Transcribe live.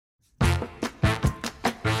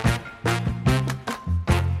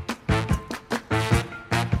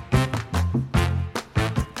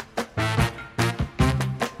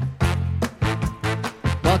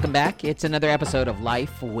welcome back. It's another episode of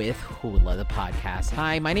Life with Hula, the podcast.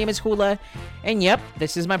 Hi, my name is Hula, and yep,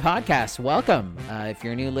 this is my podcast. Welcome. If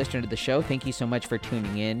you're a new listener to the show, thank you so much for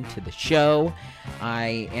tuning in to the show.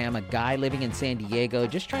 I am a guy living in San Diego,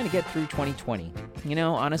 just trying to get through 2020. You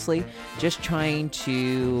know, honestly, just trying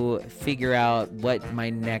to figure out what my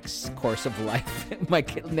next course of life, my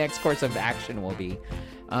next course of action will be.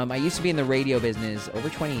 I used to be in the radio business over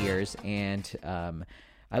 20 years, and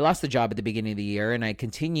I lost the job at the beginning of the year, and I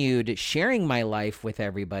continued sharing my life with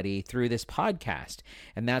everybody through this podcast.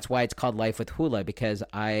 And that's why it's called Life with Hula, because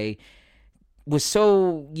I was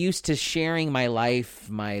so used to sharing my life,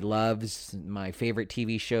 my loves, my favorite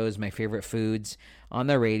TV shows, my favorite foods on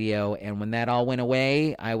the radio. And when that all went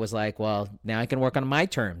away, I was like, well, now I can work on my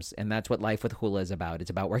terms. And that's what Life with Hula is about. It's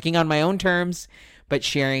about working on my own terms, but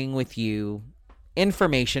sharing with you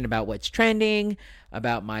information about what's trending,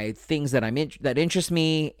 about my things that that interest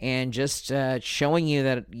me, and just showing you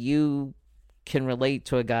that you can relate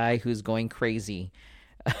to a guy who's going crazy,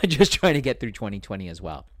 just trying to get through 2020 as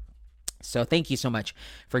well. So thank you so much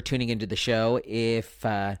for tuning into the show. If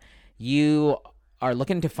you are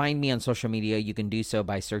looking to find me on social media, you can do so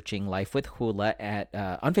by searching Life with Hula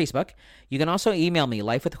on Facebook. You can also email me,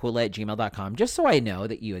 lifewithhula@gmail.com, just so I know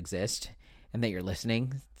that you exist and that you're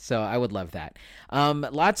listening. So I would love that.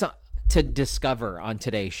 Lots to discover on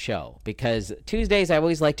today's show, because Tuesdays I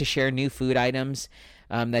always like to share new food items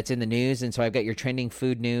that's in the news. And so I've got your trending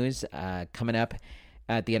food news coming up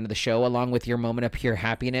at the end of the show, along with your moment of pure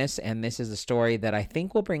happiness. And this is a story that I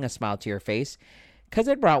think will bring a smile to your face, because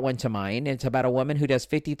it brought one to mind. It's about a woman who does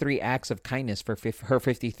 53 acts of kindness for her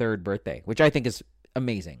 53rd birthday, which I think is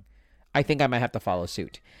amazing. I think I might have to follow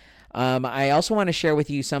suit. I also want to share with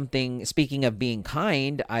you something, speaking of being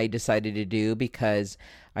kind, I decided to do, because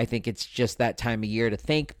I think it's just that time of year to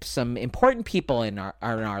thank some important people in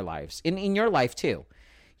our lives, in your life too.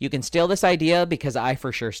 You can steal this idea, because I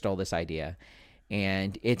for sure stole this idea.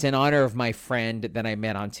 And it's in honor of my friend that I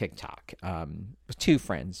met on TikTok. Two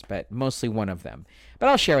friends, but mostly one of them. But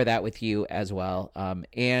I'll share that with you as well.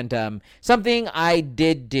 And something I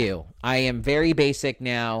did do. I am very basic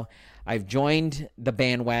now. I've joined the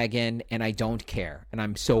bandwagon, and I don't care. And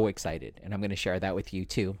I'm so excited. And I'm going to share that with you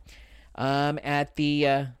too at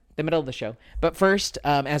the middle of the show. But first,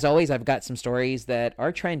 as always, I've got some stories that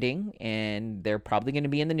are trending, and they're probably going to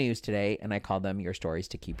be in the news today. And I call them your stories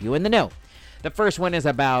to keep you in the know. The first one is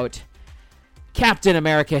about Captain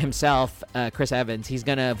America himself, Chris Evans. He's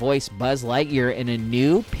going to voice Buzz Lightyear in a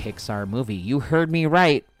new Pixar movie. You heard me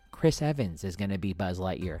right. Chris Evans is going to be Buzz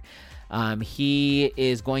Lightyear. He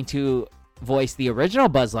is going to voice the original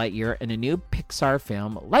Buzz Lightyear in a new Pixar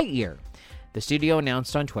film, Lightyear. The studio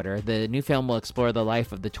announced on Twitter the new film will explore the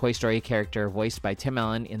life of the Toy Story character voiced by Tim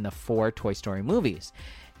Allen in the 4 Toy Story movies.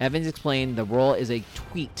 Evans explained the role is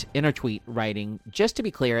in a tweet, writing, "Just to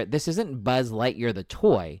be clear, this isn't Buzz Lightyear the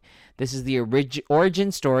toy. This is the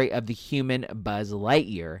origin story of the human Buzz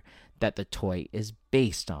Lightyear that the toy is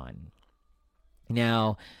based on."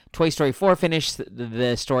 Now, Toy Story 4 finished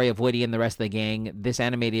the story of Woody and the rest of the gang. This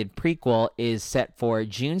animated prequel is set for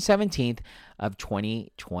June 17th of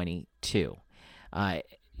 2022.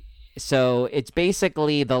 So it's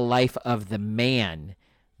basically the life of the man,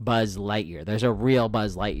 Buzz Lightyear. There's a real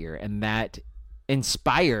Buzz Lightyear, and that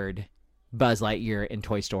inspired Buzz Lightyear in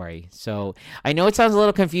Toy Story. So I know it sounds a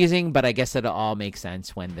little confusing, but I guess it'll all make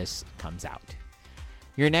sense when this comes out.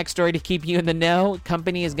 Your next story to keep you in the know,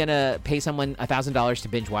 company is going to pay someone $1,000 to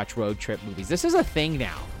binge watch road trip movies. This is a thing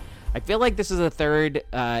now. I feel like this is a third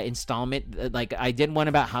installment. Like, I did one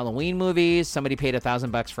about Halloween movies. Somebody paid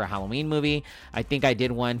 $1,000 for a Halloween movie. I think I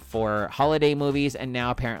did one for holiday movies, and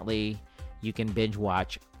now apparently you can binge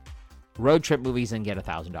watch road trip movies and get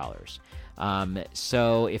 $1,000.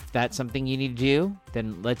 So if that's something you need to do,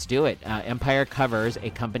 then let's do it. Empire Covers, a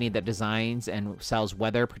company that designs and sells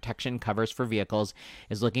weather protection covers for vehicles,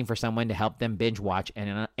 is looking for someone to help them binge watch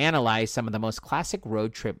and analyze some of the most classic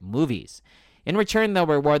road trip movies. In return, they'll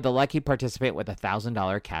reward the lucky participant with a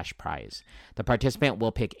 $1,000 cash prize. The participant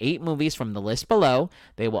will pick 8 movies from the list below.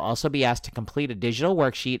 They will also be asked to complete a digital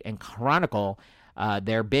worksheet and chronicle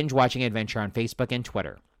their binge-watching adventure on Facebook and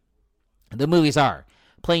Twitter. The movies are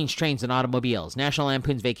Planes, Trains, and Automobiles, National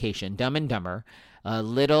Lampoon's Vacation, Dumb and Dumber,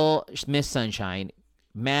 Little Miss Sunshine,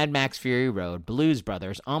 Mad Max Fury Road, Blues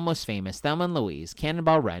Brothers, Almost Famous, Thelma and Louise,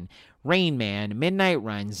 Cannonball Run, Rain Man, Midnight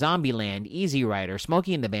Run, Zombieland, Easy Rider,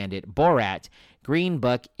 Smokey and the Bandit, Borat, Green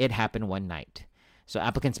Book, It Happened One Night. So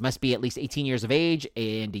applicants must be at least 18 years of age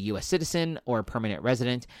and a U.S. citizen or permanent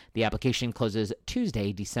resident. The application closes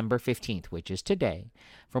Tuesday, December 15th, which is today.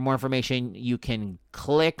 For more information, you can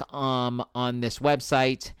click on this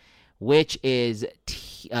website, which is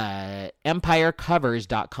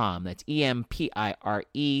empirecovers.com. That's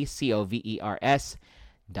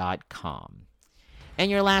EMPIRECOVERS.com. And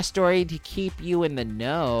your last story to keep you in the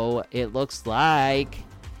know, it looks like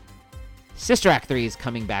Sister Act 3 is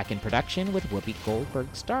coming back in production with Whoopi Goldberg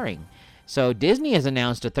starring. So Disney has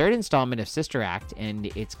announced a third installment of Sister Act, and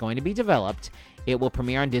it's going to be developed. It will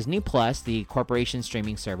premiere on Disney Plus, the corporation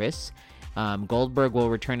streaming service. Goldberg will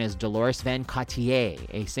return as Dolores Van Cotier,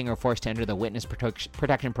 a singer forced to enter the witness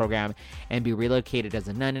protection program and be relocated as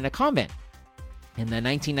a nun in a convent. And the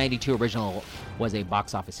 1992 original was a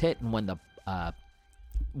box office hit and won the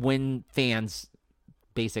fans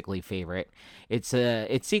basically favorite. Its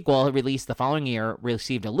sequel, released the following year,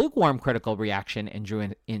 received a lukewarm critical reaction and drew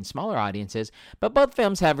in smaller audiences, but both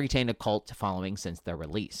films have retained a cult following since their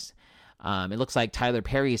release. It looks like Tyler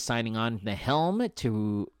Perry is signing on the helm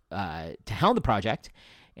to helm the project,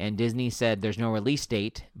 and Disney said there's no release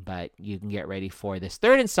date, but you can get ready for this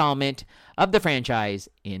third installment of the franchise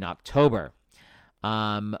in October.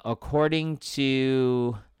 According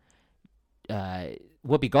to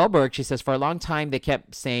Whoopi Goldberg, she says, for a long time they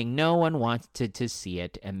kept saying no one wanted to see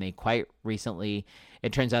it, and they quite recently,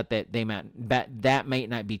 it turns out that that might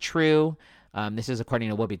not be true. This is according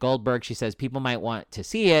to Whoopi Goldberg. She says people might want to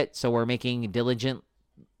see it, so we're working diligently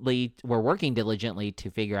to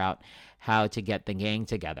figure out how to get the gang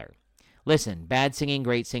together. Listen, bad singing,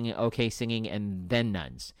 great singing, okay singing, and then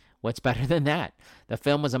nuns. What's better than that? The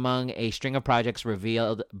film was among a string of projects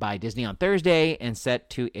revealed by Disney on Thursday and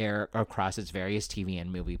set to air across its various TV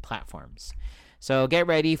and movie platforms. So get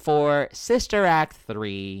ready for Sister Act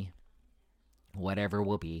 3, whatever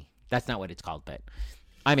will be. That's not what it's called, but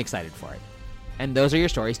I'm excited for it. And those are your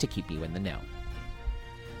stories to keep you in the know.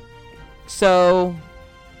 So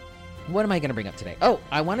what am I going to bring up today? Oh,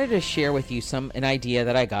 I wanted to share with you an idea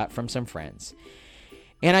that I got from some friends.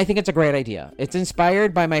 And I think it's a great idea. It's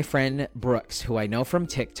inspired by my friend Brooks, who I know from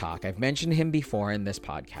TikTok. I've mentioned him before in this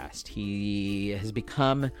podcast. He has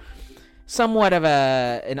become somewhat of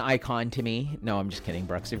an icon to me. No, I'm just kidding,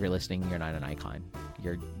 Brooks. If you're listening, you're not an icon.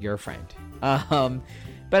 You're a friend.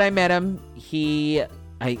 But I met him. He's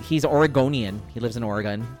Oregonian. He lives in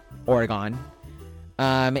Oregon.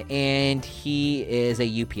 And he is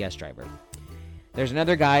a UPS driver. There's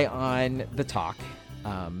another guy on the talk.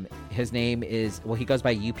 His name is, he goes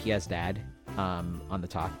by UPS Dad on the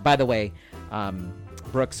talk. By the way,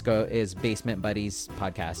 Brooks is Basement Buddies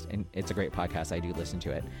podcast, and it's a great podcast. I do listen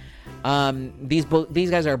to it. These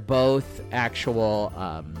guys are both actual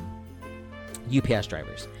UPS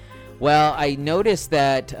drivers. Well, I noticed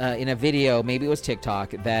that in a video, maybe it was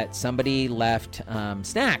TikTok, that somebody left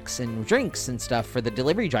snacks and drinks and stuff for the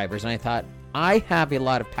delivery drivers, and I thought, I have a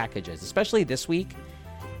lot of packages, especially this week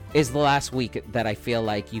is the last week that I feel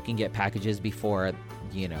like you can get packages before,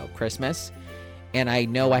 Christmas. And I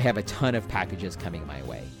know I have a ton of packages coming my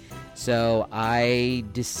way. So I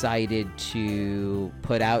decided to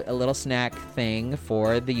put out a little snack thing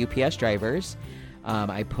for the UPS drivers.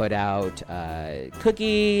 I put out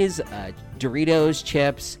cookies, Doritos,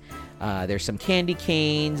 chips. There's some candy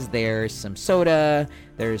canes. There's some soda.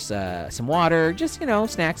 There's some water. Just,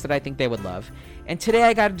 snacks that I think they would love. And today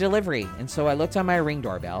I got a delivery, and so I looked on my Ring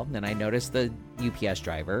doorbell, and I noticed the UPS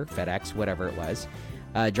driver, FedEx, whatever it was,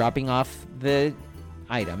 dropping off the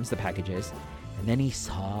items, the packages, and then he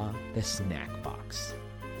saw the snack box,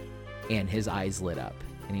 and his eyes lit up.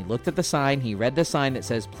 And he looked at the sign, he read the sign that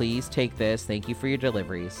says, please take this, thank you for your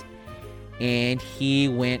deliveries, and he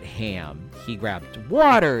went ham. He grabbed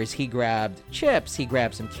waters, he grabbed chips, he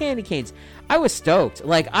grabbed some candy canes. I was stoked.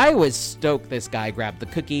 This guy grabbed the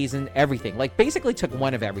cookies and everything. Basically took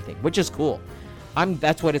one of everything, which is cool.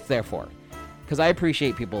 That's what it's there for. Because I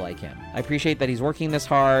appreciate people like him. I appreciate that he's working this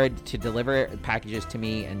hard to deliver packages to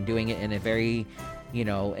me and doing it in a very,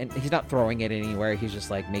 and he's not throwing it anywhere. He's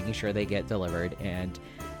just making sure they get delivered. And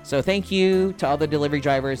so thank you to all the delivery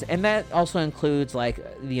drivers. And that also includes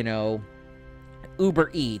Uber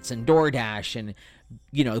Eats and DoorDash and,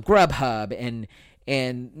 Grubhub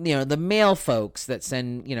and the mail folks that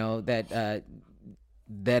send, that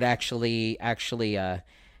actually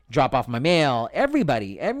drop off my mail.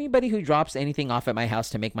 Everybody who drops anything off at my house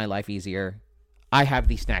to make my life easier, I have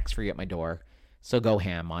these snacks for you at my door. So go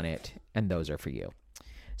ham on it, and those are for you.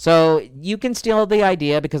 So you can steal the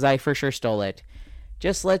idea because I for sure stole it.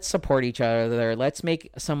 Just let's support each other. Let's make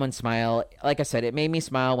someone smile. Like I said, it made me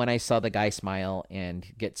smile when I saw the guy smile and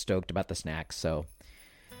get stoked about the snacks. So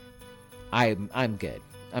I'm good.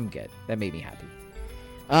 That made me happy.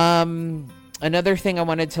 Another thing I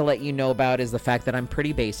wanted to let you know about is the fact that I'm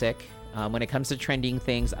pretty basic. When it comes to trending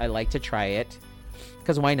things, I like to try it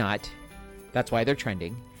because why not? That's why they're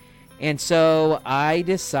trending. And so I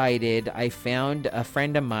decided, I found a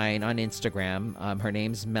friend of mine on Instagram. Her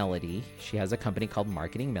name's Melody. She has a company called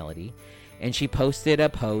Marketing Melody. And she posted a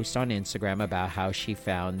post on Instagram about how she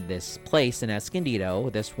found this place in Escondido,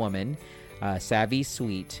 this woman, Savvy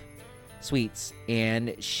Sweets,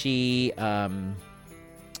 and she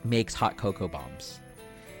makes hot cocoa bombs.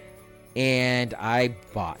 And I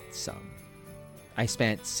bought some. I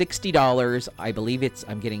spent $60. I believe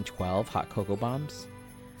I'm getting 12 hot cocoa bombs.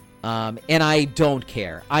 And I don't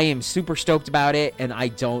care. I am super stoked about it, and I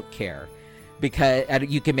don't care. Because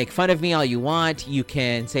you can make fun of me all you want. You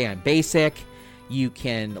can say I'm basic. You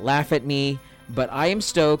can laugh at me. But I am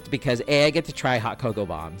stoked because A, I get to try hot cocoa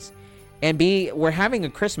bombs. And B, we're having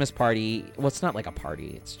a Christmas party. Well, it's not like a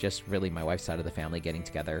party. It's just really my wife's side of the family getting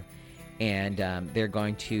together. And they're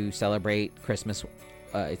going to celebrate Christmas.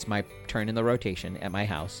 It's my turn in the rotation at my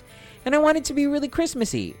house. And I want it to be really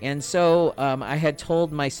Christmassy. And so I had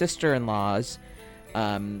told my sister-in-laws,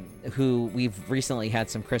 who we've recently had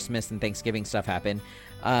some Christmas and Thanksgiving stuff happen,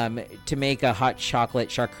 to make a hot chocolate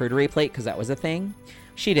charcuterie plate because that was a thing.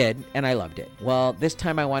 She did, and I loved it. Well, this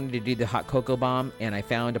time I wanted to do the hot cocoa bomb, and I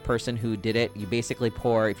found a person who did it. You basically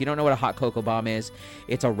pour, if you don't know what a hot cocoa bomb is,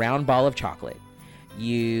 it's a round ball of chocolate.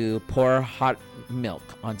 You pour hot milk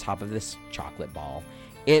on top of this chocolate ball.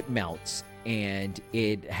 It melts, and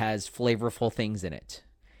it has flavorful things in it.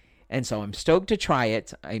 And so I'm stoked to try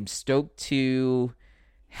it. I'm stoked to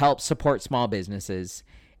help support small businesses,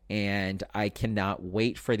 and I cannot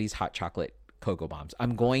wait for these hot chocolate cocoa bombs.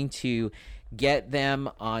 I'm going to get them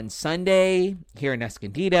on Sunday here in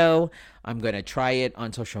Escondido. I'm going to try it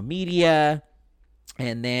on social media,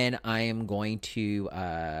 and then I am going to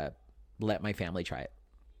let my family try it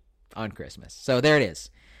on Christmas. So there it is.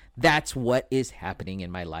 That's what is happening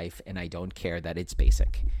in my life, and I don't care that it's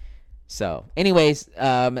basic. So anyways,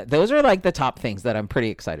 those are like the top things that I'm pretty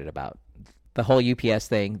excited about. The whole UPS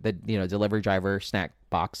thing, the delivery driver snack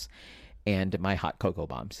box, and my hot cocoa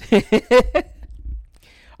bombs.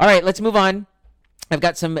 All right, let's move on. I've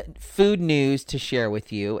got some food news to share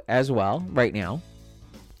with you as well right now.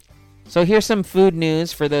 So here's some food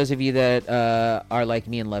news for those of you that are like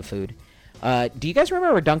me and love food. Do you guys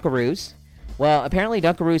remember Dunkaroos? Well, apparently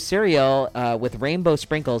Dunkaroos cereal with rainbow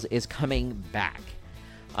sprinkles is coming back.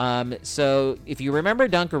 So if you remember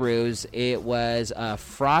Dunkaroos, it was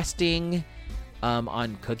frosting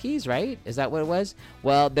on cookies, right? Is that what it was?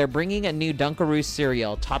 Well, they're bringing a new Dunkaroos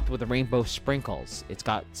cereal topped with rainbow sprinkles. It's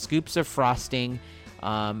got scoops of frosting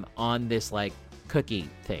on this like cookie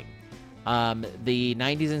thing. The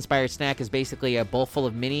 90s inspired snack is basically a bowl full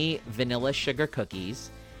of mini vanilla sugar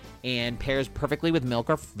cookies and pairs perfectly with milk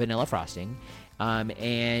or vanilla frosting.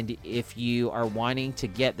 And if you are wanting to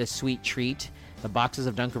get the sweet treat, the boxes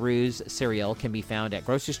of Dunkaroos cereal can be found at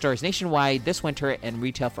grocery stores nationwide this winter and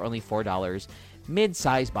retail for only $4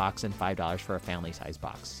 mid-size box and $5 for a family-size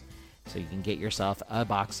box. So you can get yourself a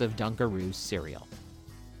box of Dunkaroos cereal.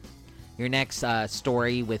 Your next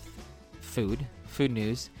story with food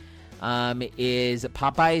news, is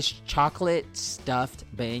Popeye's chocolate stuffed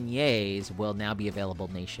beignets will now be available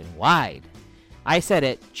nationwide. I said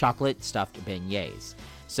it, chocolate stuffed beignets.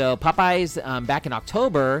 So Popeye's back in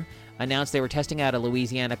October announced they were testing out a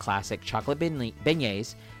Louisiana classic, chocolate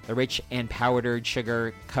beignets. The rich and powdered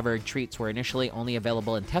sugar-covered treats were initially only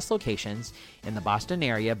available in test locations in the Boston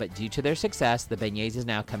area, but due to their success, the beignets is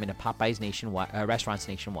now coming to Popeye's restaurants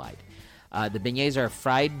nationwide. The beignets are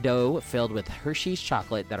fried dough filled with Hershey's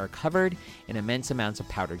chocolate that are covered in immense amounts of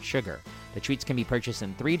powdered sugar. The treats can be purchased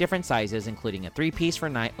in 3 different sizes, including a 3-piece for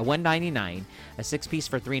 $1.99, a 6-piece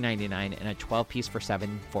for $3.99, and a 12-piece for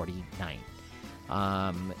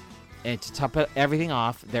 $7.49. And to top everything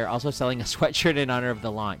off, they're also selling a sweatshirt in honor of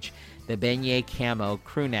the launch. The beignet camo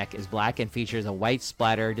crew neck is black and features a white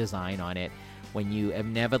splatter design on it. When you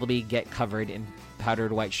inevitably get covered in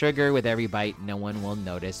powdered white sugar with every bite, no one will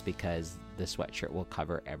notice because the sweatshirt will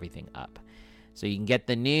cover everything up. So you can get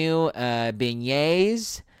the new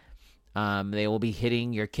beignets. They will be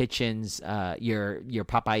hitting your kitchens, your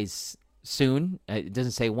Popeyes soon. It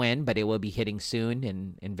doesn't say when, but it will be hitting soon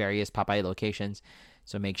in various Popeye locations.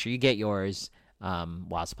 So make sure you get yours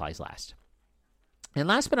while supplies last. And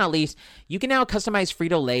last but not least, you can now customize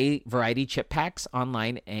Frito-Lay variety chip packs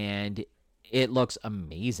online, and it looks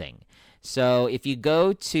amazing. So if you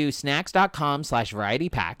go to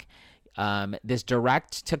snacks.com/varietypack, this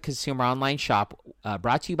direct-to-consumer online shop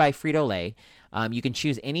brought to you by Frito-Lay, you can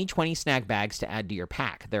choose any 20 snack bags to add to your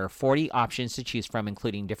pack. There are 40 options to choose from,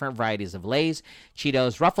 including different varieties of Lay's,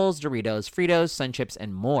 Cheetos, Ruffles, Doritos, Fritos, Sun Chips,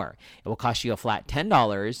 and more. It will cost you a flat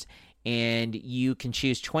 $10, and you can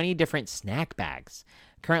choose 20 different snack bags.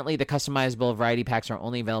 Currently, the customizable variety packs are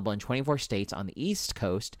only available in 24 states on the East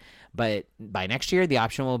Coast, but by next year, the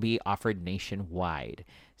option will be offered nationwide.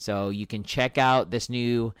 So you can check out this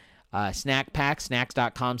new snack pack,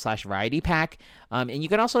 snacks.com/variety pack. And you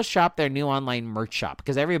can also shop their new online merch shop,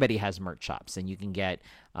 because everybody has merch shops, and you can get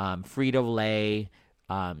Frito-Lay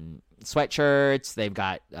sweatshirts. They've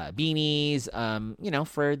got beanies,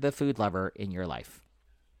 for the food lover in your life.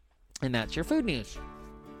 And that's your food news.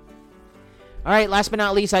 All right, last but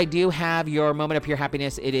not least, I do have your moment of pure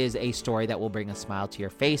happiness. It is a story that will bring a smile to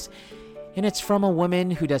your face. And it's from a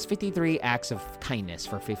woman who does 53 acts of kindness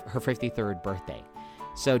for her 53rd birthday.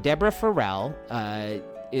 So Deborah Farrell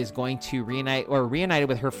is going to reunited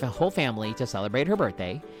with her whole family to celebrate her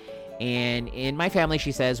birthday. And in my family,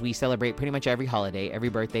 she says, we celebrate pretty much every holiday, every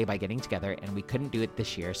birthday by getting together, and we couldn't do it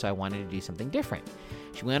this year, so I wanted to do something different.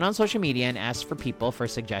 She went on social media and asked for people for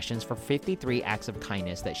suggestions for 53 acts of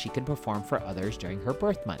kindness that she could perform for others during her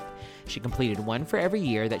birth month. She completed one for every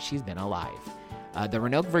year that she's been alive. The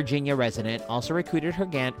Roanoke, Virginia resident also recruited her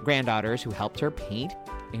granddaughters, who helped her paint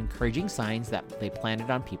encouraging signs that they planted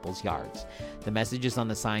on people's yards. The messages on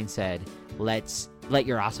the sign said, let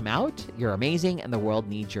your awesome out, you're amazing, and the world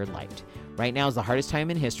needs your light. Right now is the hardest time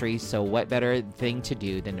in history, so what better thing to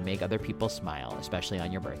do than to make other people smile, especially on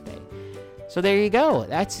your birthday. So there you go.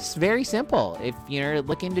 That's very simple. If you're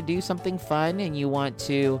looking to do something fun and you want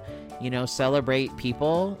to, celebrate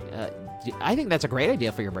people, I think that's a great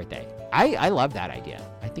idea for your birthday. I love that idea.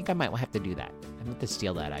 I think I might have to do that. I'm going to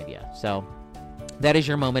steal that idea. So that is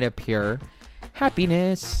your moment of pure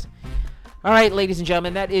happiness. All right, ladies and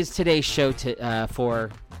gentlemen, that is today's show for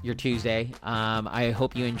your Tuesday. I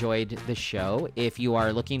hope you enjoyed the show. If you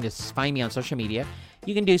are looking to find me on social media,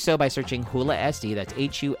 you can do so by searching Hula SD. That's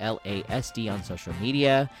HULASD on social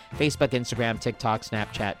media. Facebook, Instagram, TikTok,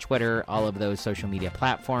 Snapchat, Twitter, all of those social media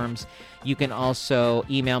platforms. You can also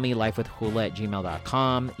email me,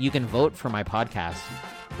 lifewithhula@gmail.com. You can vote for my podcast,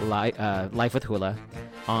 Life with Hula,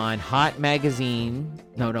 on Hot Magazine.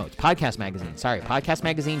 No, it's Podcast Magazine. Sorry,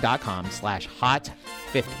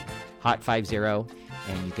 podcastmagazine.com/hot50, hot50.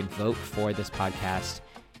 And you can vote for this podcast.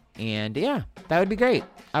 And yeah, that would be great.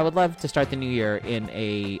 I would love to start the new year in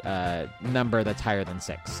a number that's higher than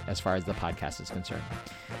 6 as far as the podcast is concerned.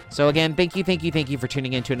 So again, thank you for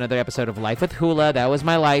tuning in to another episode of Life with Hula. That was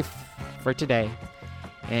my life for today.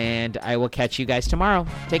 And I will catch you guys tomorrow.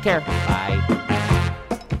 Take care. Bye.